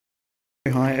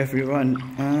everyone,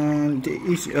 and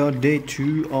it's day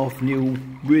 2 of new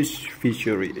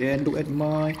fishery, and look at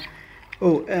my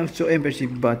I'm so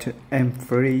impressive, but I'm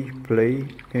free play,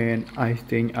 and I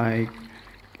think I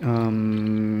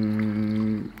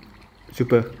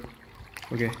super.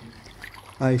 Okay,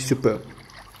 I super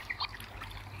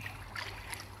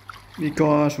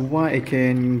because why I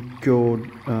can go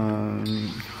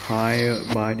higher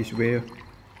by this way.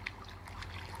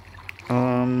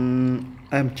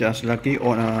 I'm just lucky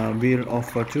on a wheel of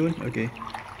fortune. Okay,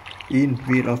 in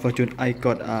wheel of fortune I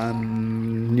got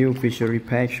new fishery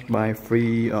patch by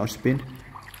free spin.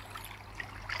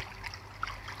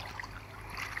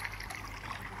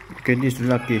 Okay, this is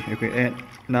lucky. Okay, and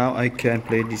now I can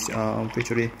play this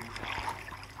fishery.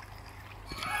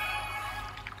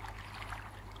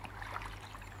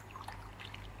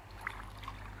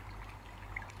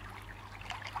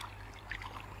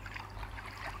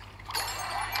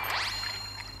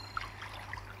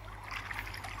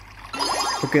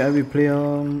 Okay, I will play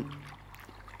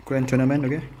grand tournament.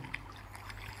 Okay.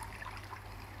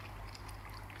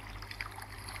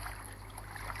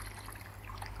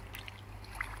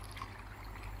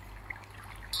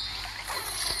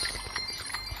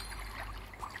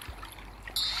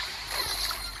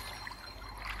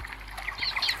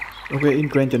 Okay, in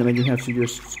grand tournament you have to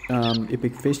use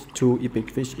epic fish, 2 epic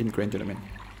fish in grand tournament.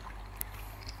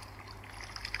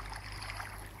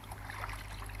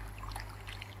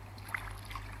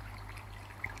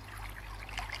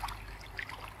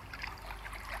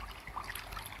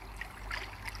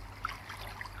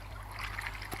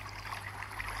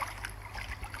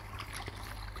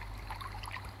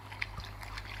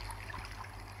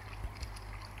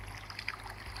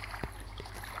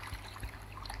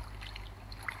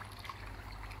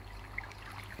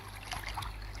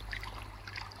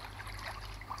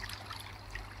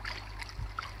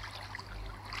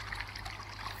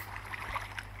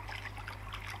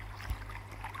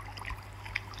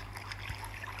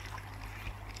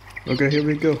 Okay, here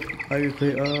we go. I will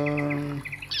play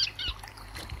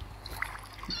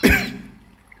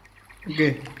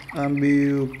okay, I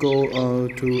will go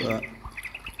to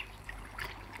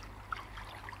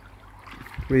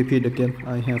repeat the game.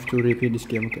 I have to repeat this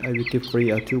game. Okay, I will keep free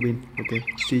to win. Okay,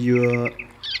 see you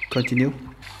continue.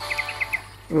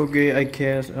 Okay, I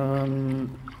cast and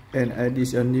this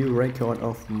is a new record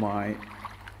of my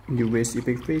newest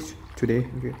epic fish today.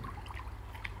 Okay,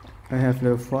 I have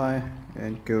level 5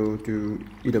 and go to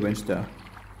 11 star.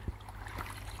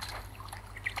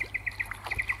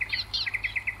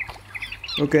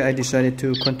 Okay, I decided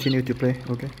to continue to play.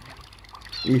 Okay,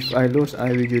 if I lose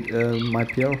I will use my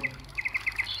PL.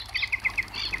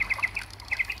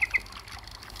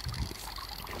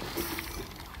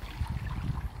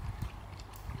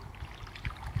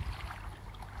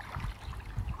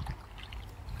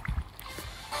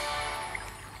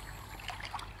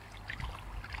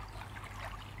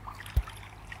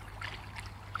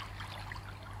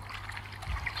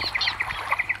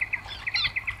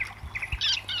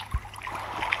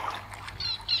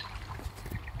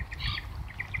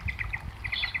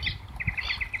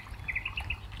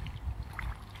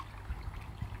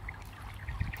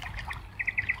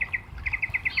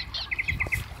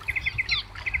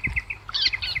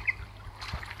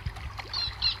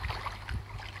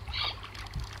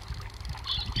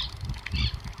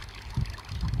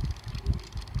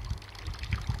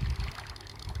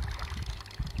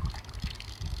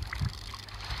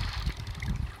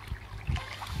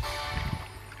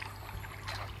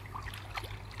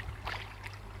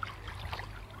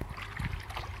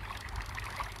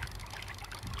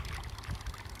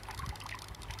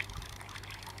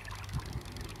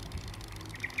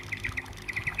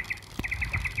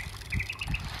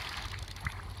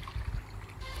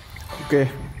 Okay,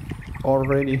 all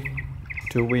ready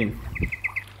to win.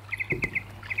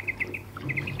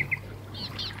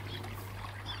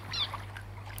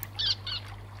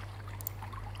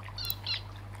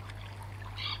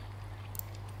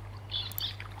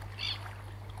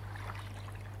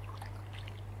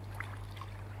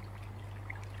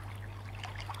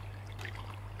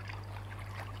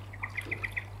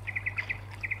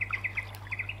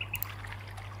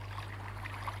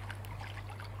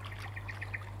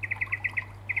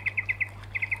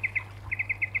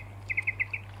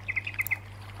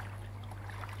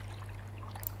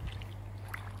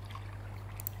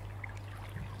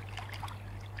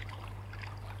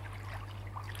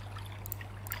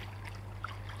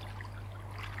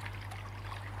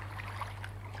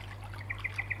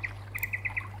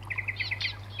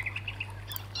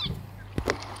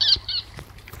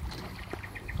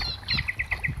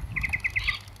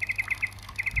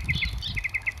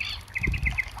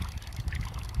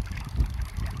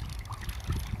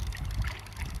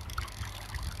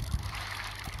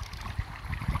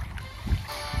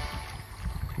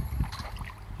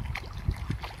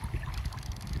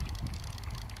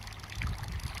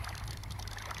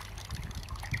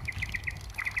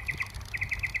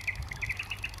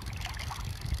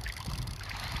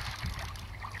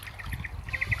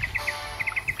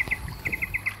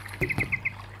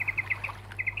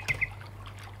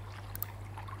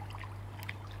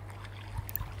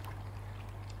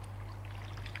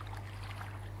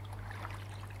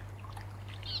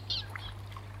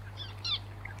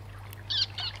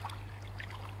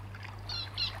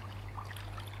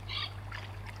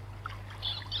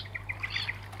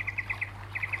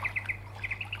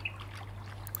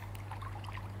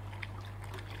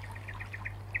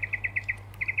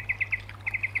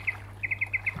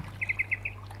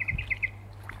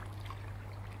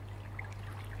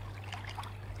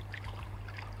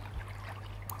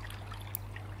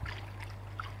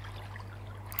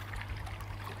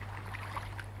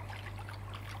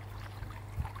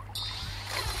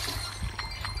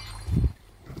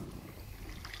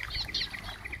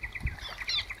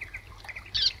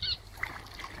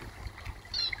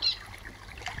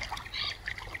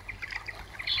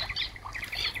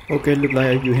 Okay, look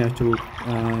like you have to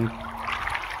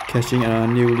catching a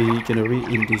newly generated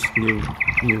in this new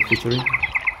fishery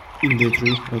in the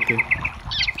tree. Okay.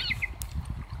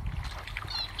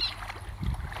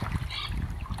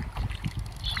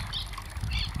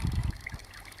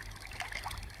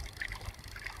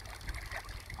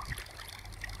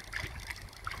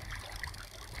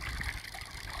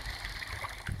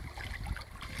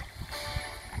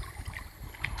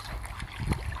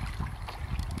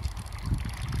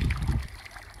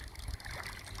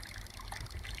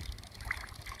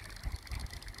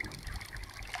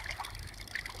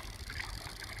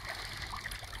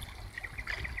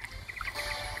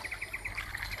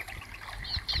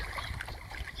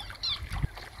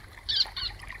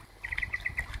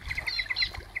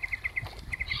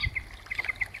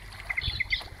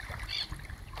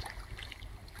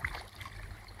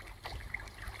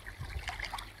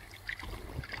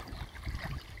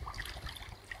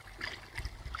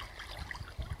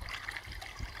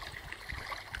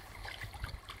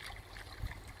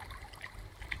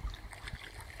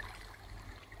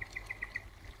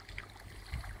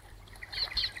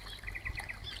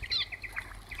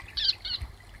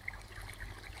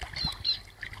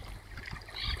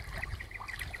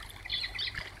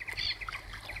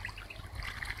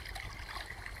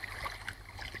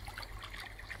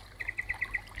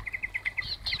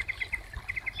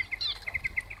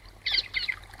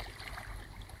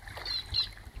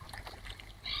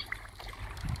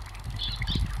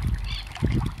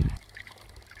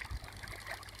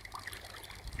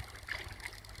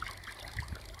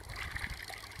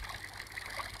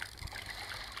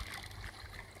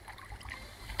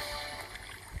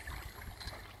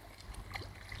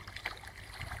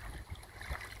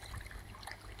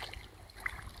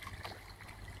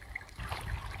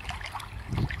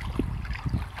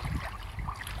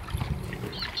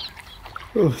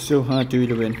 Oh, so hard to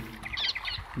even.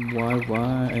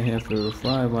 Why I have to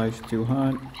fly? Why it's too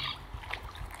hard?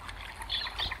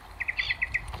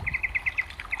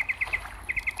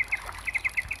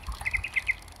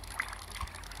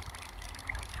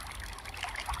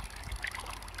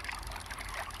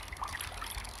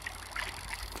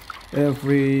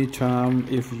 Every time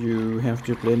if you have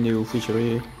to play new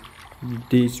fishery,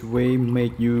 this way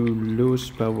make you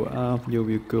lose power up. You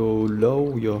will go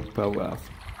low your power up.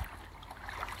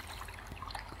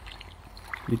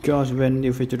 Because when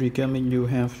new fishery coming, you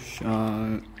have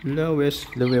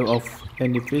lowest level of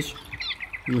any fish.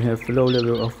 You have low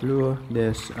level of lure.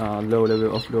 There's low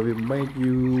level of lure will make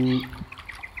you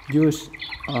use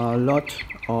a lot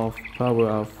of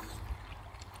power up.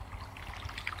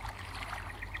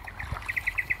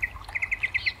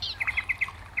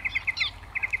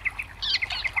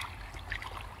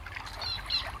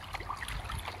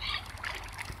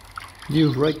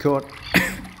 New record.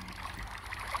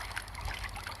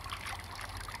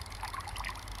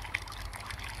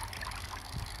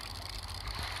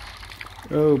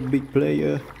 Oh, big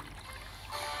player.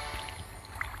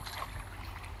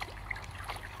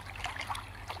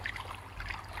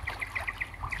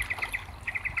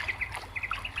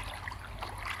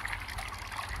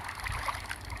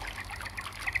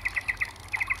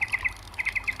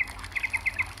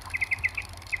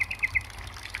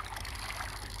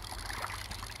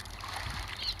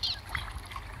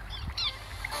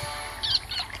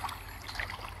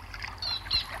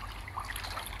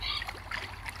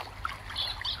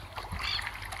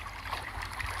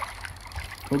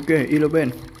 Okay,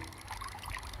 11.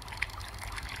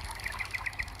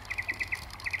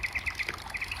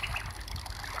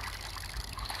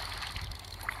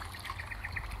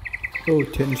 Oh,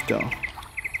 10 star.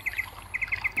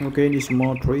 Okay, need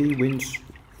more 3 wins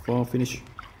for finish.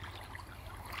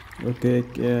 Okay,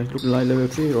 look like level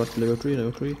 3, right? Level 3,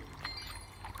 level 3.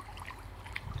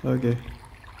 Okay.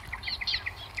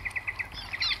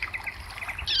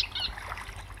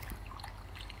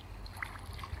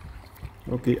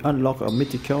 Okay, unlock a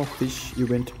mythical fish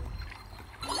event.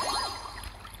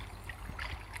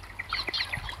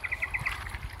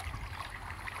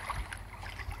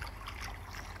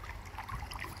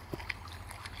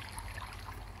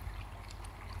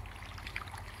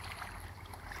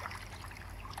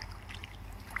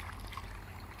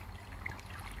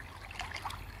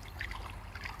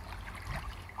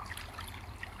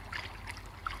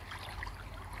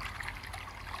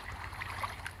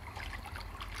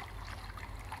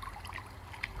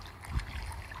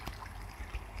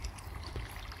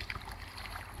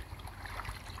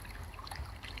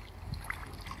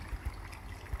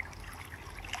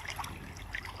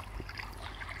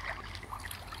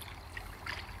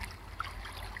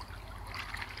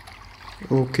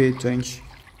 Okay, thanks.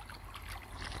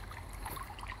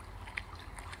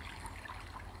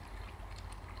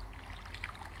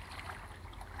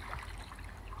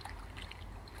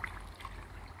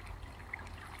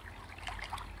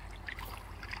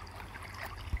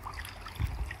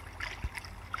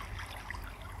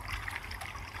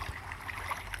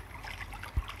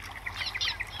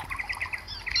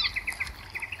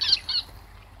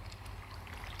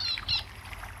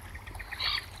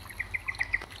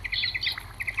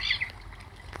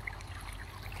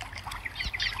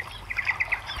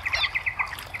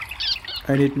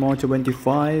 I need more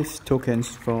 25 tokens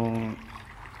for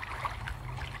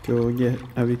go. Yeah,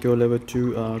 I will go level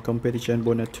 2 competition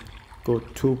bonus. Go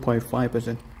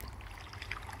 2.5%.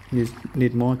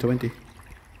 Need more 20.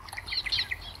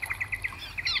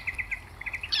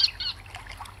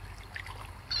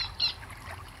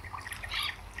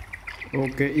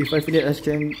 Okay, if I finish, I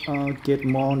can get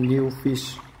more new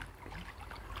fish.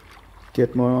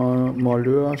 Get more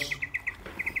lures.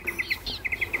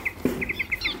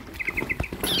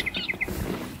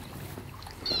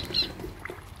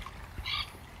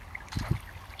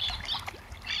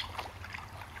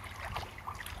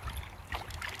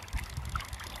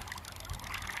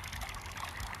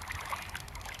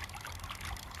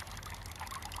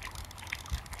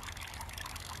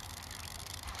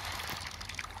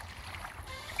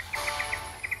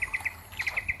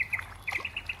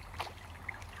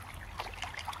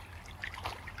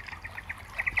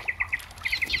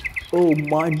 Oh,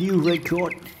 my new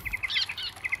record,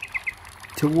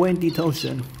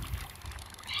 20,000.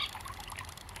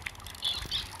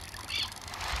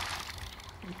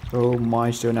 Oh,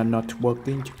 my sonar not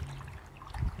working.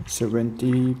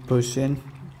 70%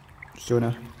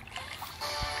 sonar.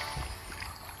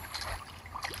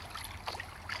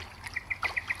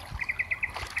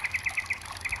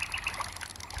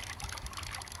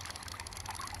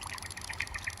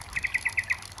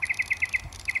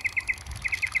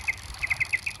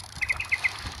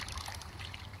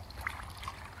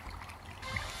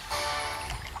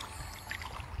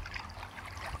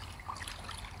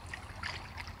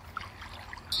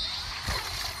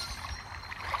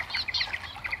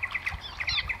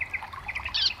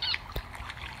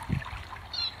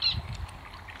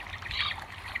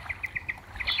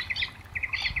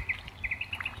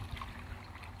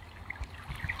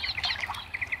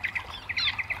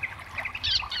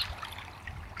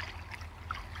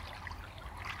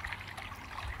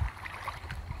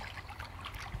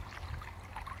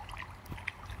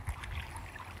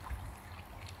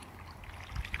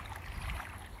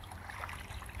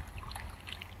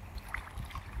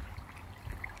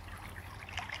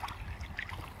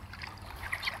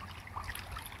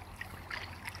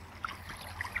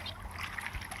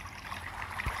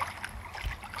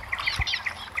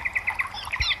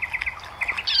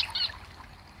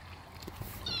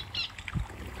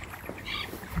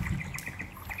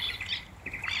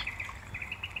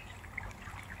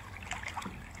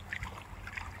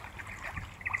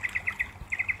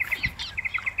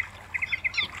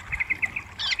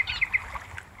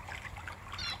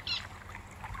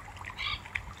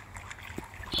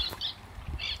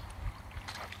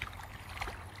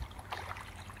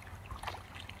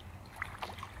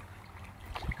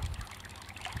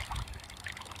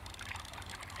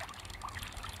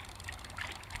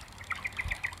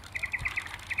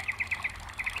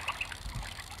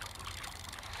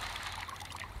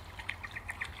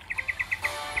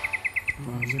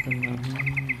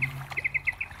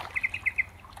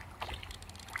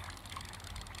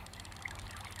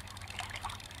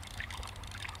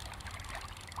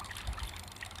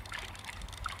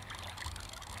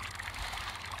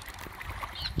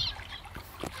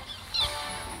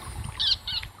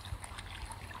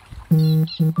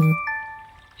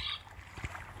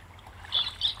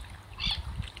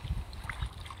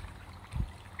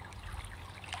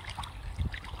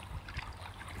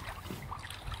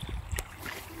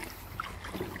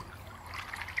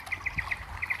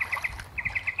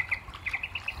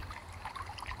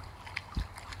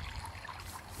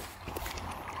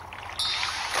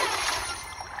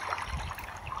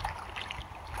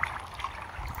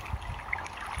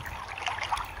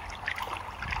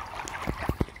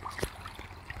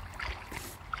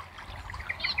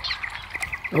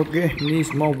 Okay,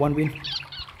 needs more one win.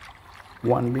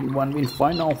 One win,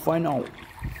 final.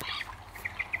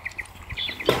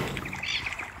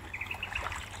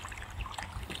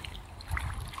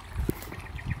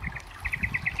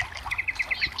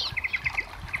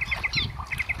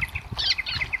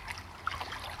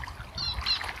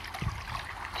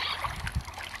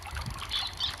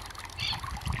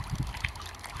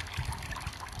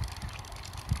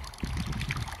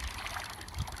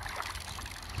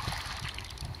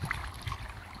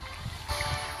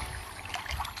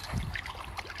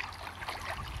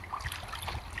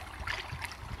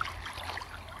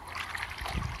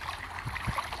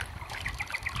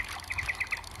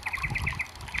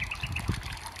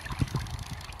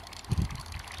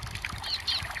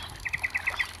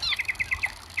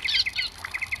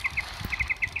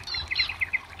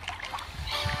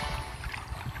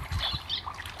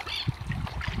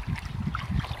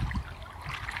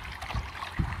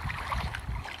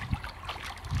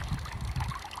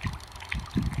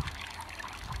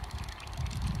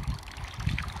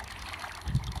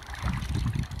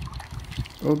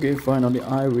 Okay, finally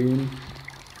I win.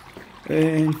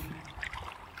 And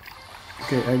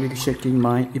okay, I will be checking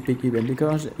my epic event,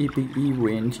 because epic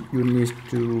event you need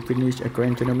to finish a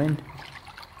grand tournament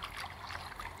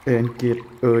and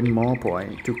earn more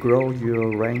point to grow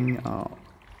your rank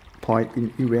point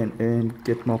in event and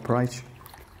get more prize.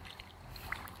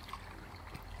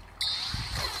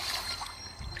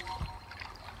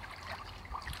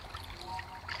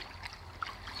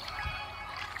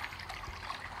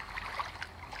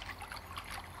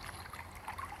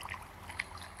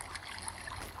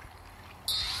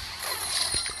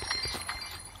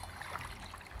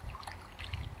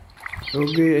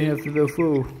 Okay, I have the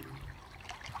full.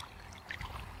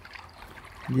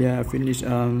 Yeah, finish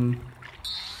oh,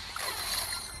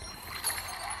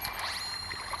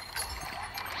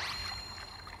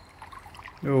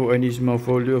 I need more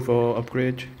for lure for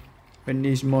upgrade. I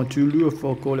need more to lure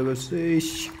for gold level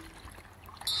 6.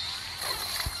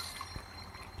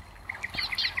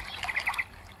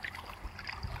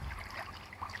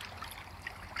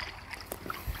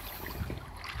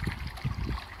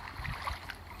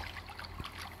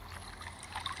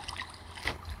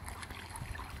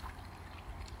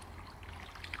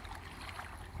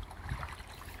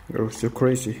 Oh, so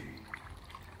crazy.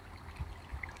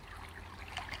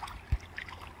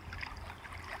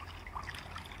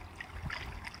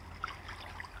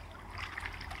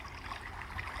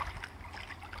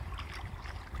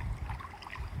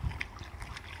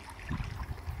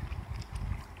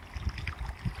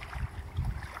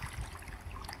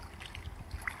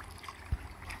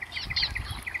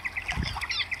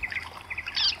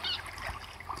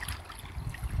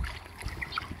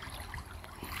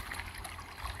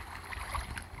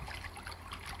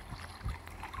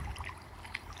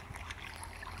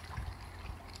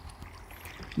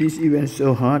 This event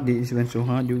so hard. This event so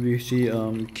hard. You will see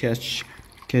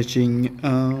catching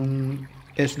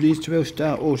at least 12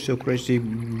 star. Also crazy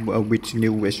with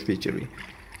new West fishery.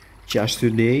 Just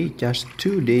 2 days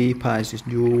passes.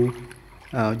 You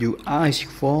ask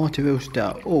for 12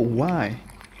 star. Oh, why?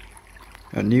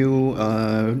 A new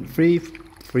free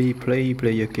play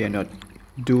player cannot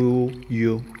do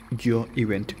your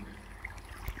event.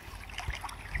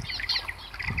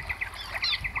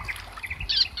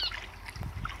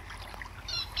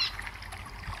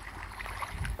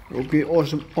 Okay,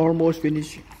 awesome, almost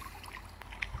finished.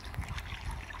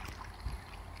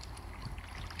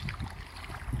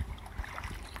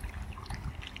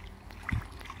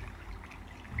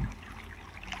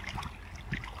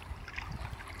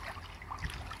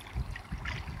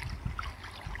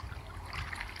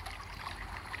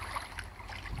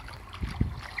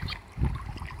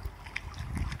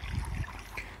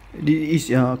 This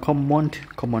is a common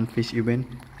fish event,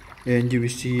 and you will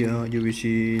see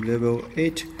level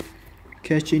 8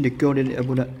 catching the golden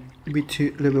abundant with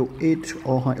level 8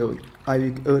 or higher. I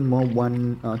will earn more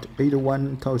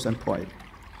 1,000 points,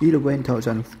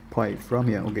 11,000 points from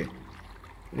here. Okay,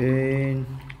 and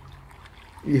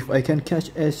if I can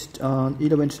catch as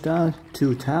 11 star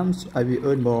 2 times, I will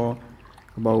earn more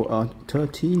about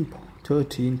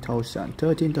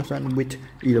 13,000 with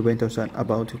 11,000,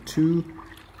 about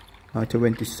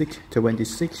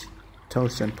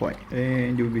 26,000 points,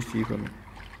 and you will see from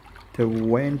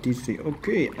 26.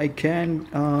 Okay, I can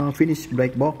finish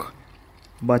black box,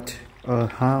 but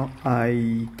how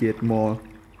I get more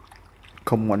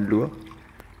common lure?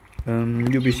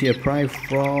 You will see a price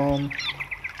from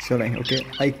selling. Okay,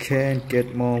 I can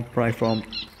get more price from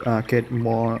get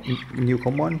more new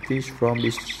common fish from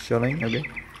this selling.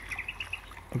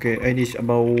 Okay, it is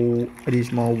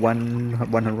more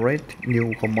 100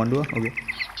 new common lure. Okay,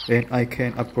 and I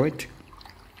can upgrade.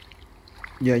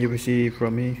 Yeah, you will see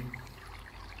from me.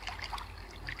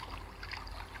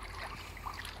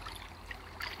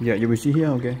 Yeah, you will see here.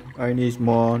 Okay, I need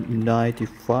more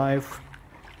 95,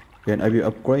 then I will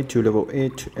upgrade to level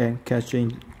 8 and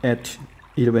catching at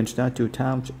 11 star 2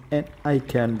 times, and I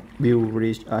can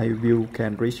reach.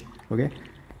 Okay,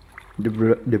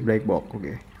 the black box.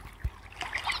 Okay,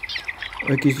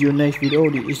 okay, see you next video.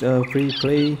 This is a free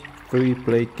play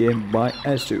game by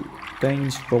AthSuu.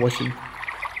 Thanks for watching.